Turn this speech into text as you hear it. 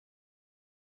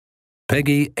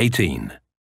Peggy 18.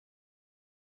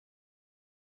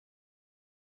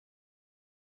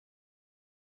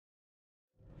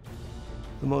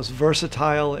 The most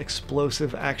versatile,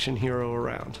 explosive action hero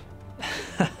around.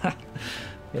 Yeah,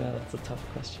 that's a tough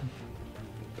question.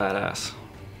 Badass.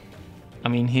 I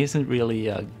mean, he isn't really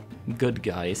a good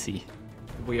guy, is he?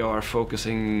 We are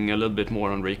focusing a little bit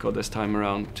more on Rico this time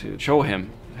around to show him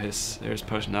his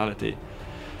personality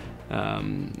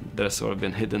that has sort of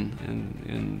been hidden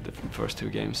in the first two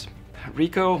games.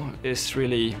 Rico is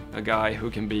really a guy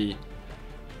who can be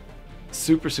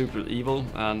super evil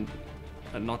and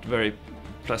a not very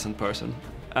pleasant person,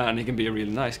 and he can be a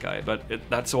really nice guy, but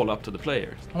that's all up to the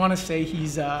player. I want to say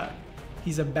he's a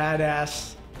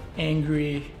badass,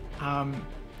 angry,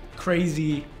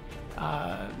 crazy,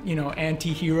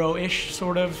 anti-hero-ish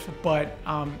sort of, but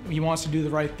he wants to do the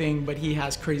right thing, but he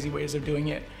has crazy ways of doing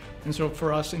it. And so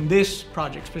for us in this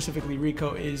project specifically,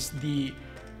 Rico is the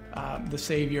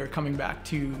savior coming back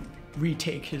to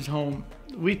retake his home.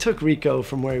 We took Rico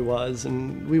from where he was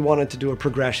and we wanted to do a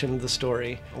progression of the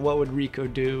story. What would Rico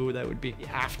do that would be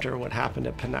after what happened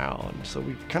at Panau? And so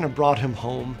we kind of brought him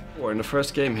home. In the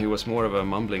first game he was more of a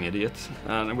mumbling idiot,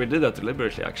 and we did that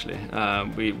deliberately actually.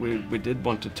 We did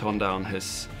want to tone down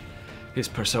his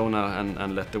persona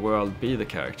and let the world be the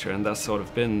character, and that's sort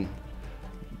of been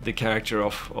the character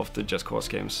of the Just Cause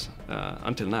games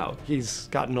until now. He's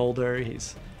gotten older,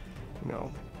 he's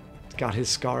got his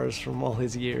scars from all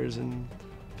his years in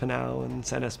Panau and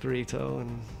San Espirito,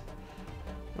 and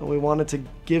we wanted to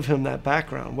give him that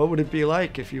background. What would it be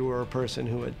like if you were a person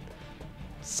who had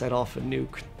set off a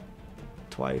nuke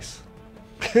twice?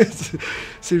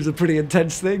 Seems a pretty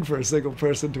intense thing for a single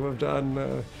person to have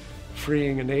done,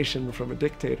 freeing a nation from a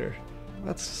dictator.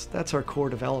 That's our core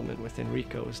development within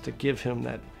Rico, is to give him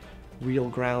that real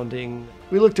grounding.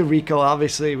 We looked at Rico,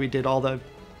 obviously we did all the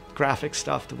graphic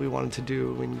stuff that we wanted to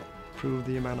do. We improved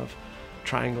the amount of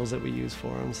triangles that we use for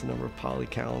him, the number of poly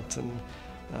counts, and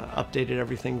updated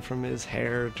everything from his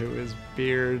hair to his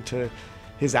beard to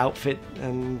his outfit,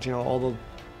 and all the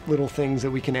little things that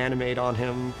we can animate on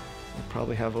him. We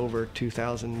probably have over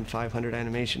 2,500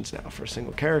 animations now for a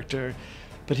single character,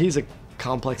 but he's a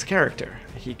complex character.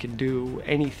 He can do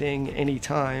anything,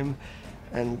 anytime,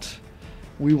 and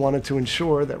we wanted to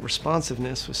ensure that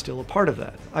responsiveness was still a part of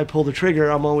that. I pull the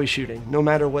trigger, I'm always shooting, no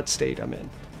matter what state I'm in.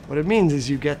 What it means is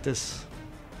you get this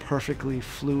perfectly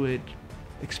fluid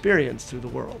experience through the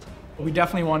world. We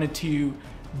definitely wanted to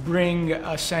bring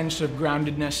a sense of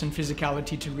groundedness and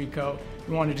physicality to Rico.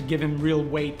 We wanted to give him real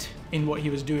weight in what he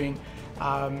was doing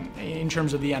in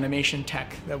terms of the animation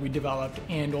tech that we developed,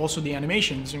 and also the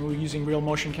animations. And we're using real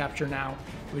motion capture now,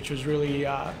 which was really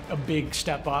a big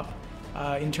step up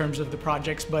in terms of the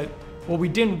projects. But what we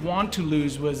didn't want to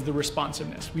lose was the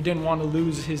responsiveness. We didn't want to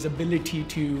lose his ability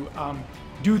to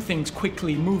do things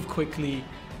quickly, move quickly.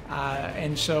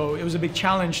 And so it was a big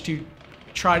challenge to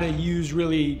try to use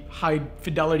really high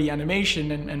fidelity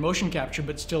animation and motion capture,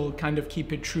 but still kind of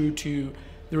keep it true to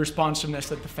the responsiveness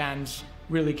that the fans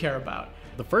really care about.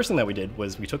 The first thing that we did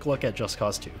was we took a look at Just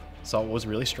Cause 2, saw what was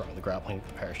really strong, the grappling,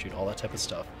 the parachute, all that type of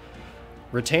stuff,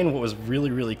 retain what was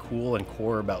really cool and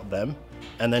core about them,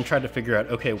 and then tried to figure out,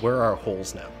 okay, where are our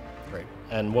holes now, right?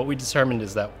 And what we determined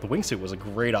is that the wingsuit was a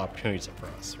great opportunity for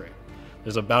us, right?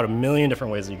 There's about 1 million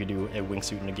different ways that you could do a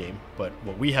wingsuit in a game, but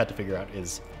what we had to figure out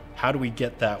is how do we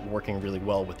get that working really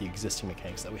well with the existing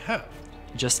mechanics that we have?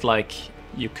 Just like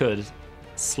you could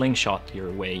slingshot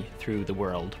your way through the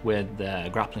world with the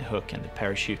grappling hook and the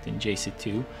parachute in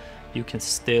JC2, you can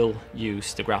still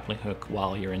use the grappling hook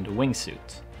while you're in the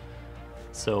wingsuit.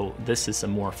 So this is a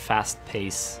more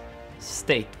fast-paced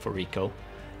state for Rico.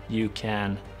 You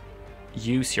can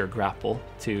use your grapple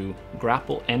to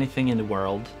grapple anything in the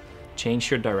world,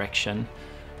 change your direction,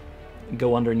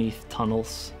 go underneath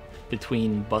tunnels,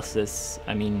 between buses,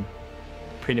 I mean,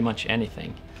 pretty much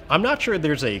anything. I'm not sure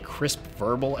there's a crisp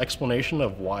verbal explanation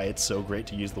of why it's so great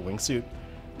to use the wingsuit,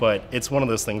 but it's one of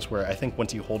those things where I think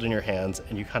once you hold it in your hands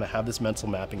and you kind of have this mental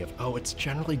mapping of, oh, it's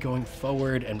generally going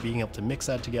forward, and being able to mix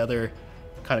that together,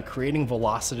 kind of creating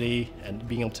velocity and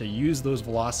being able to use those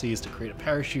velocities to create a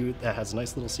parachute that has a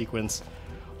nice little sequence,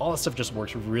 all that stuff just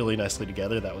works really nicely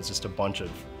together. That was just a bunch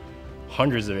of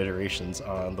hundreds of iterations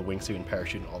on the wingsuit and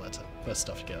parachute and all that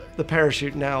stuff together. The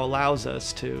parachute now allows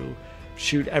us to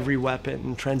shoot every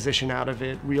weapon, transition out of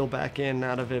it, reel back in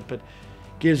out of it, but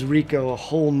gives Rico a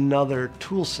whole nother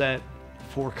tool set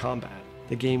for combat.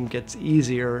 The game gets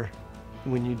easier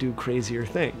when you do crazier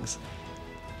things.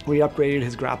 We upgraded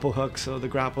his grapple hook, so the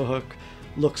grapple hook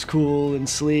looks cool and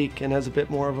sleek and has a bit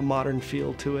more of a modern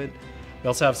feel to it. We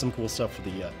also have some cool stuff for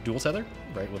the dual tether,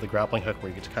 right, with the grappling hook where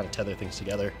you get to kind of tether things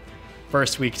together.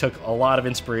 First, we took a lot of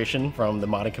inspiration from the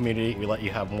modding community. We let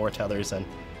you have more tethers, and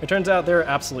it turns out they're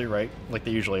absolutely right, like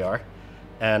they usually are.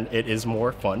 And it is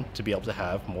more fun to be able to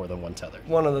have more than one tether.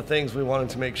 One of the things we wanted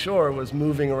to make sure was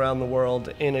moving around the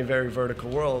world in a very vertical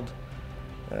world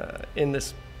in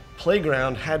this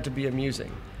playground had to be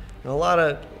amusing. And a lot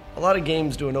of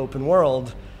games do an open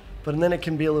world, but then it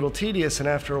can be a little tedious, and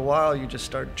after a while you just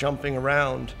start jumping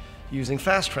around using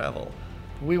fast travel.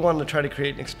 We wanted to try to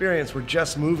create an experience where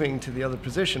just moving to the other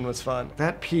position was fun.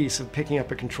 That piece of picking up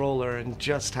a controller and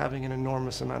just having an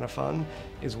enormous amount of fun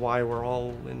is why we're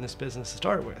all in this business to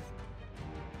start with.